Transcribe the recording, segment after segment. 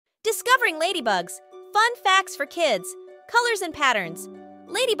Discovering ladybugs. Fun facts for kids. Colors and patterns.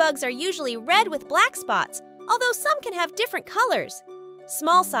 Ladybugs are usually red with black spots, although some can have different colors.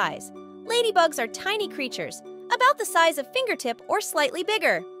 Small size. Ladybugs are tiny creatures, about the size of fingertip or slightly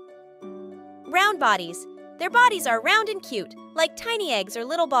bigger. Round bodies. Their bodies are round and cute, like tiny eggs or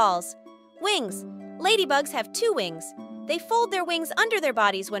little balls. Wings. Ladybugs have 2 wings. They fold their wings under their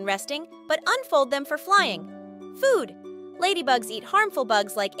bodies when resting, but unfold them for flying. Food. Ladybugs eat harmful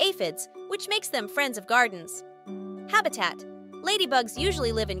bugs like aphids, which makes them friends of gardens. Habitat. Ladybugs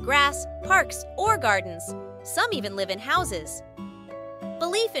usually live in grass, parks, or gardens. Some even live in houses.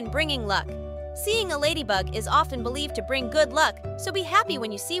 Belief in bringing luck. Seeing a ladybug is often believed to bring good luck, so be happy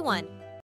when you see one.